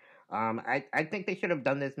Miami. I think they should have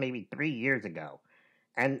done this maybe 3 years ago.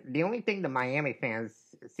 And the only thing the Miami fans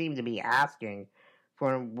seem to be asking,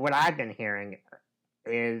 from what I've been hearing,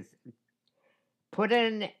 is put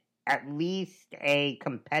in at least a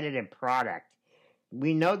competitive product.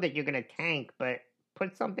 We know that you're going to tank, but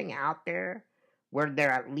put something out there where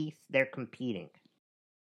they're competing.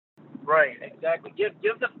 Right, exactly. Give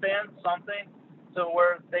the fans something to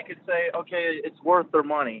where they could say, okay, it's worth their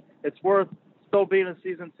money. It's worth still being a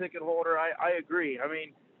season ticket holder. I agree. I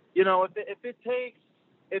mean, you know, if it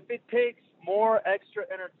takes more extra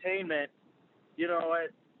entertainment, you know,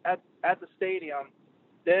 at the stadium,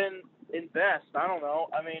 then invest. I don't know.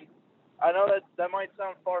 I mean, I know that might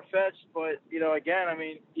sound far-fetched, but, you know, again, I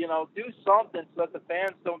mean, you know, do something so that the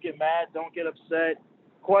fans don't get mad, don't get upset,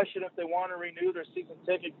 question if they want to renew their season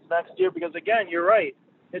tickets next year, because, again, you're right.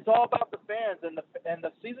 It's all about the fans, and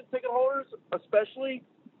the season ticket holders especially,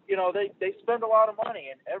 you know, they spend a lot of money,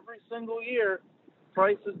 and every single year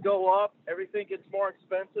prices go up, everything gets more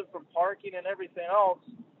expensive from parking and everything else.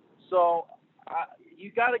 So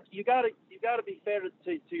you gotta be fair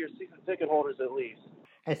to your season ticket holders at least.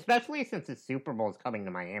 Especially since the Super Bowl is coming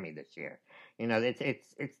to Miami this year. You know,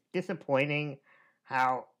 it's disappointing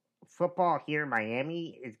how football here in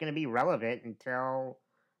Miami is going to be relevant until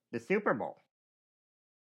the Super Bowl.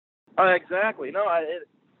 Exactly. No,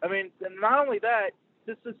 I mean, not only that,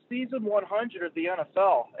 this is season 100 of the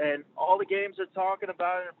NFL, and all the games are talking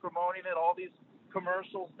about it and promoting it, all these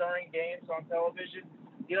commercials during games on television.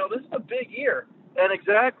 You know, this is a big year. And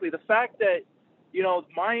exactly, the fact that, you know,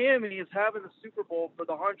 Miami is having the Super Bowl for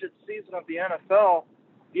the 100th season of the NFL,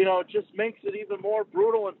 you know, just makes it even more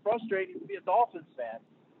brutal and frustrating to be a Dolphins fan.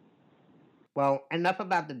 Well, enough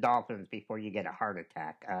about the Dolphins before you get a heart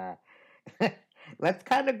attack. Let's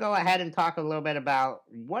kind of go ahead and talk a little bit about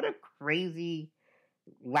what a crazy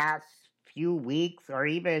last few weeks or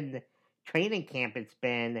even training camp it's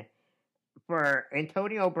been for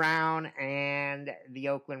Antonio Brown and the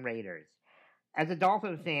Oakland Raiders. As a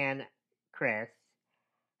Dolphins fan, Chris,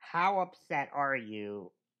 how upset are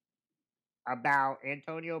you about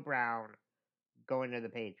Antonio Brown going to the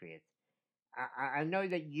Patriots. I know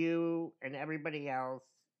that you and everybody else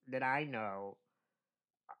that I know,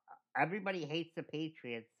 everybody hates the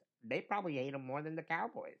Patriots. They probably hate them more than the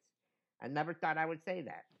Cowboys. I never thought I would say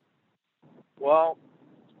that. Well,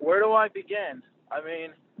 where do I begin? I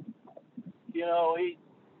mean,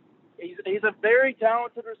 he's a very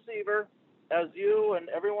talented receiver, as you and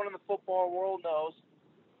everyone in the football world knows.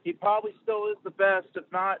 He probably still is the best, if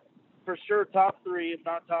not for sure top three, if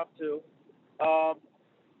not top two. Um,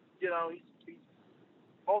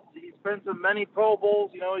 he's been to many Pro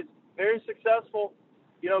Bowls. He's very successful.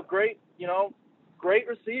 Great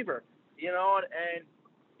receiver. And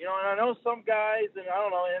I know some guys, and I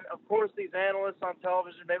don't know, and of course these analysts on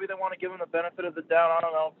television, maybe they want to give him the benefit of the doubt. I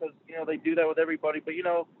don't know, because they do that with everybody. But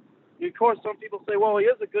of course, some people say, well, he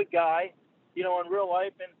is a good guy, in real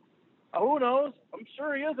life, and who knows? I'm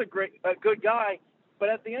sure he is a good guy. But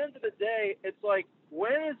at the end of the day, it's like,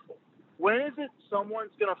 when is it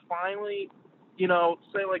someone's gonna finally,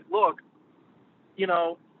 say like, look,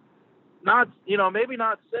 not, maybe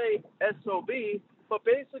not say SOB, but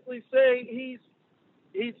basically say he's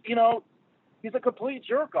a complete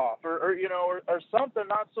jerk off or something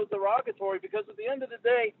not so derogatory, because at the end of the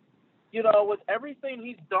day, with everything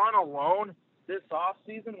he's done alone this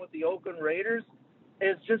offseason with the Oakland Raiders,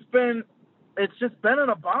 it's just been an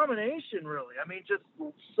abomination, really. I mean, just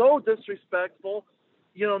so disrespectful,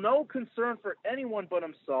 no concern for anyone but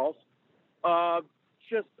himself. I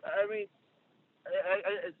mean,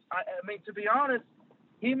 to be honest,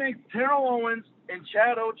 he makes Terrell Owens and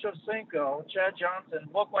Chad Johnson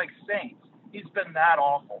look like saints. He's been that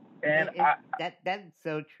awful. And that's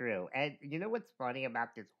so true. And you know what's funny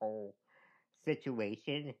about this whole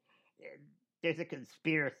situation? There's a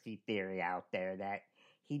conspiracy theory out there that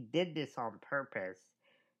he did this on purpose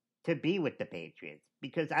to be with the Patriots.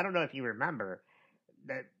 Because I don't know if you remember,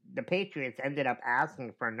 the Patriots ended up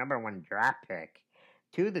asking for a number 1 draft pick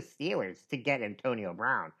to the Steelers to get Antonio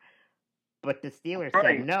Brown. But the Steelers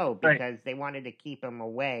said no, because they wanted to keep him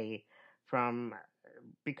away from,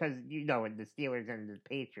 because the Steelers and the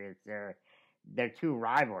Patriots, they're two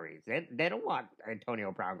rivalries. They don't want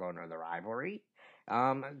Antonio Brown going to the rivalry.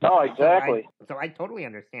 No, exactly. So I totally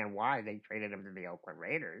understand why they traded him to the Oakland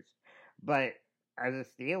Raiders. But as a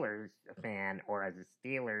Steelers fan, or as a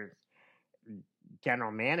Steelers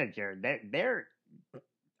general manager, they're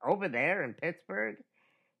over there in Pittsburgh.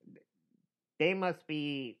 They must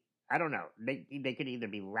be, I don't know. They could either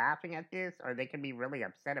be laughing at this, or they could be really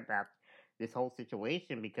upset about this whole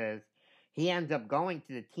situation, because he ends up going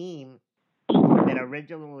to the team that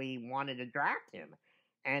originally wanted to draft him.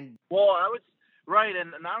 And right,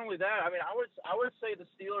 and not only that, I mean, I would say the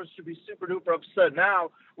Steelers should be super duper upset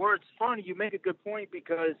now. Where it's funny, you make a good point,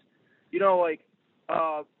 because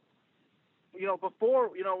before,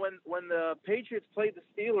 when the Patriots played the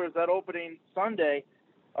Steelers that opening Sunday,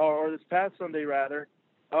 or this past Sunday rather,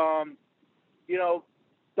 he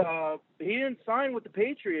didn't sign with the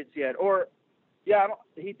Patriots yet, or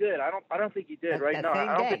he did. I don't think he did. Right? No,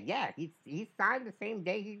 I don't think. Yeah, he signed the same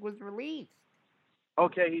day he was released.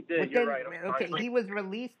 Okay, he did. You're right. He was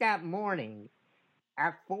released that morning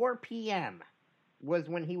at 4 p.m. was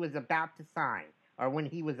when he was about to sign, or when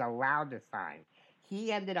he was allowed to sign.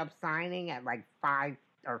 He ended up signing at like 5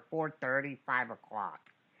 or 4:30, 5 o'clock.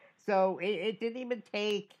 So it didn't even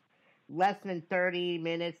take less than 30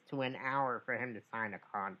 minutes to an hour for him to sign a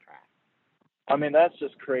contract. I mean, that's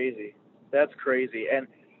just crazy. That's crazy. And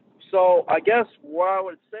so I guess what I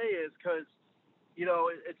would say is, because,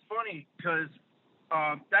 it's funny, because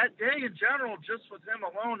that day in general, just with him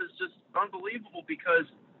alone, is just unbelievable, because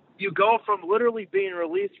you go from literally being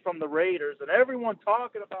released from the Raiders and everyone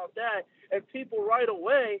talking about that, and people right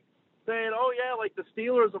away saying, oh, yeah, like the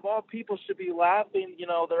Steelers of all people should be laughing,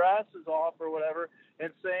 their asses off or whatever,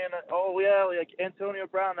 and saying, oh, yeah, like Antonio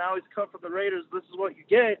Brown, now he's cut from the Raiders, this is what you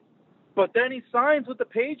get. But then he signs with the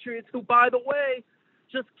Patriots, who, by the way,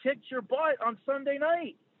 just kicked your butt on Sunday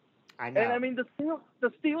night. I know. And, I mean, the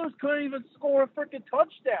Steelers couldn't even score a freaking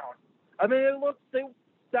touchdown. I mean, that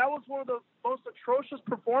was one of the most atrocious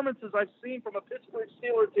performances I've seen from a Pittsburgh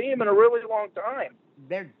Steelers team in a really long time.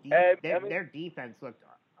 Their defense looked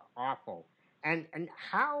awful. And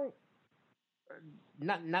how,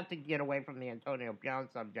 not to get away from the Antonio Brown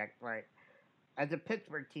subject, but as a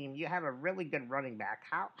Pittsburgh team, you have a really good running back.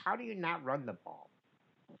 How do you not run the ball?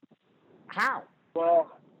 How?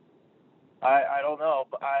 Well, I don't know.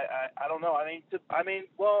 I don't know.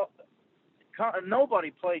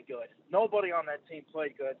 Nobody played good. Nobody on that team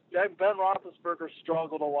played good. Ben Roethlisberger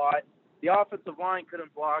struggled a lot. The offensive line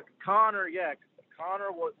couldn't block. Connor,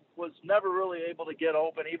 Connor was never really able to get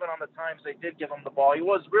open, even on the times they did give him the ball. He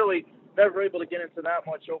was really never able to get into that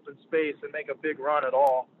much open space and make a big run at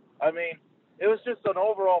all. I mean, it was just an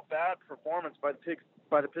overall bad performance by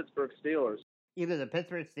the Pittsburgh Steelers. Either the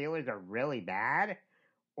Pittsburgh Steelers are really bad,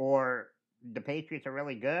 or the Patriots are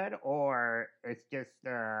really good, or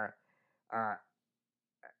uh,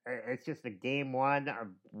 it's just a game one or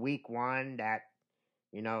week one that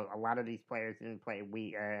a lot of these players didn't play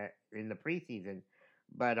in the preseason,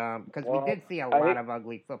 but because we Well, did see a lot of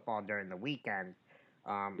ugly football during the weekend.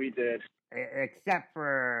 We did, Except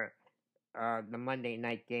for the Monday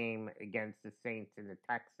night game against the Saints and the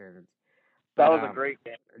Texans. That was a great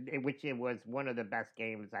game. Which it was one of the best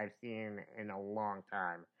games I've seen in a long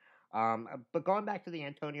time. But going back to the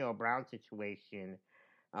Antonio Brown situation,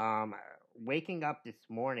 waking up this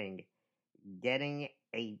morning, getting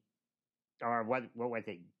what was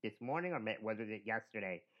it, this morning, or was it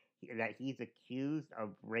yesterday, that he's accused of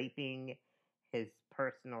raping his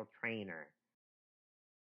personal trainer.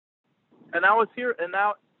 And I was here, and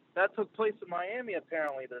now that took place in Miami,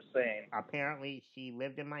 apparently, they're saying. Apparently, she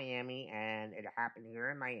lived in Miami, and it happened here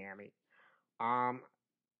in Miami.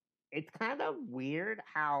 It's kind of weird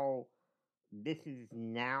how this is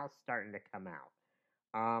now starting to come out.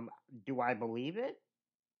 Do I believe it?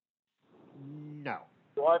 No.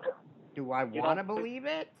 Do I want to believe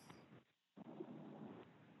it?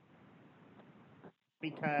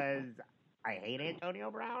 Because I hate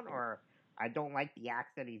Antonio Brown, or I don't like the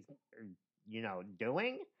acts that he's,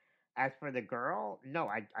 doing. As for the girl, no,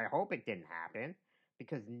 I hope it didn't happen,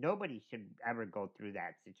 because nobody should ever go through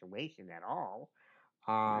that situation at all.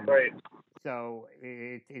 Right. So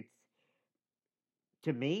it's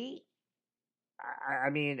to me, I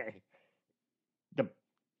mean, the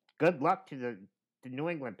good luck to the New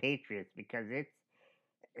England Patriots, because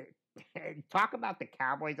talk about the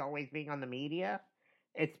Cowboys always being on the media.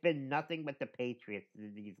 It's been nothing but the Patriots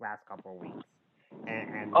these last couple of weeks,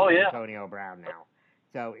 and Antonio Brown now.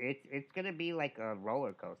 So it's gonna be like a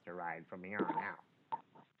roller coaster ride from here on out.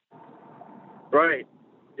 Right.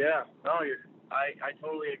 Yeah. No, I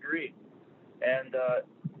totally agree. And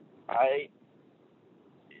I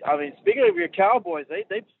mean, speaking of your Cowboys, they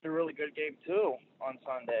played a really good game too on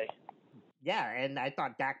Sunday. Yeah, and I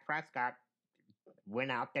thought Dak Prescott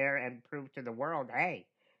went out there and proved to the world, hey,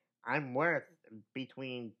 I'm worth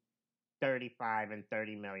between $35 and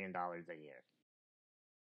 $30 million a year.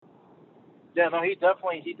 Yeah, no, he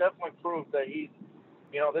definitely proved that he's,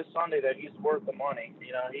 this Sunday, that he's worth the money.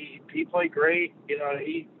 He played great. He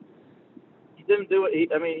didn't do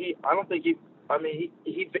it. I don't think he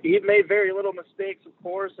made very little mistakes, of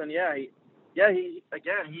course, and he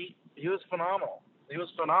was phenomenal. He was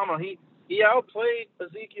phenomenal. He outplayed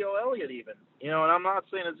Ezekiel Elliott even. And I'm not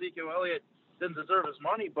saying Ezekiel Elliott didn't deserve his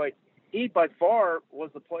money, but he by far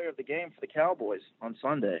was the player of the game for the Cowboys on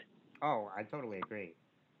Sunday. Oh, I totally agree.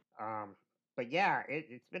 But yeah,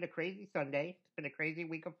 it's been a crazy Sunday. It's been a crazy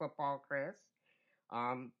week of football, Chris.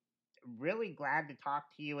 Really glad to talk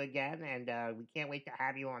to you again, and we can't wait to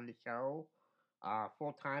have you on the show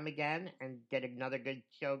full time again and get another good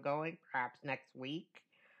show going, perhaps next week.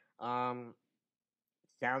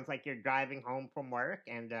 Sounds like you're driving home from work,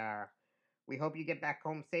 and we hope you get back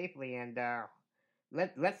home safely. And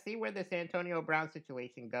let's see where this Antonio Brown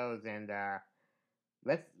situation goes, and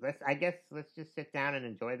let's just sit down and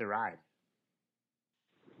enjoy the ride.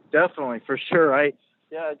 Definitely, for sure. I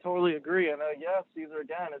totally agree. And Caesar,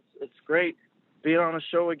 again, it's great being on the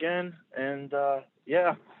show again. And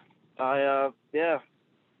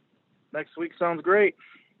next week sounds great.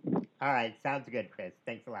 All right, sounds good, Chris.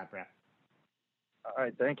 Thanks a lot, bro. All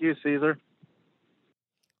right, thank you, Caesar.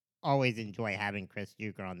 Always enjoy having Chris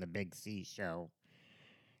Duker on the BigCeaz Show.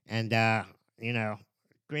 And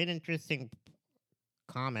great interesting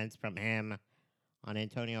comments from him on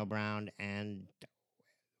Antonio Brown and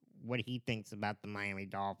what he thinks about the Miami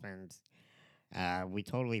Dolphins. We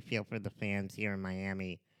totally feel for the fans here in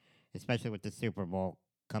Miami, especially with the Super Bowl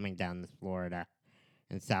coming down to Florida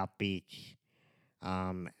and South Beach.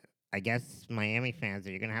 I guess Miami fans,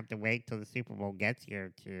 you're going to have to wait till the Super Bowl gets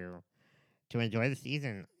here to enjoy the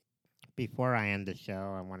season. Before I end the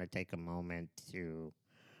show, I want to take a moment to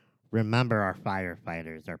remember our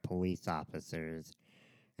firefighters, our police officers,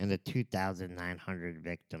 and the 2,900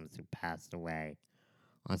 victims who passed away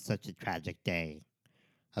on such a tragic day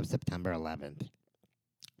of September 11th.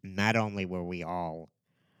 Not only were we all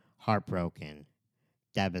heartbroken,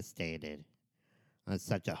 devastated on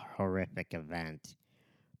such a horrific event,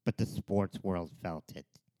 but the sports world felt it.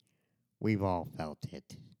 We've all felt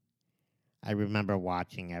it. I remember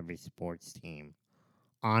watching every sports team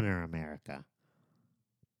honor America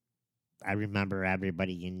I remember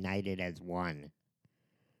everybody united as one.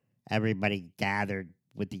 Everybody gathered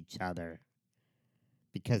with each other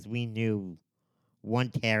because we knew one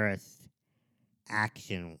terrorist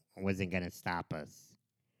action wasn't going to stop us.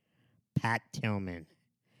 Pat Tillman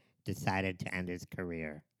decided to end his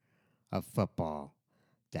career of football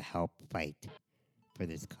to help fight for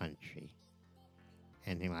this country.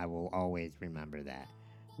 And I will always remember that.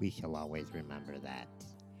 We shall always remember that.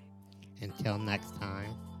 Until next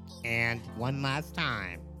time. And one last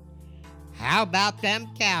time. How about them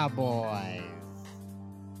Cowboys?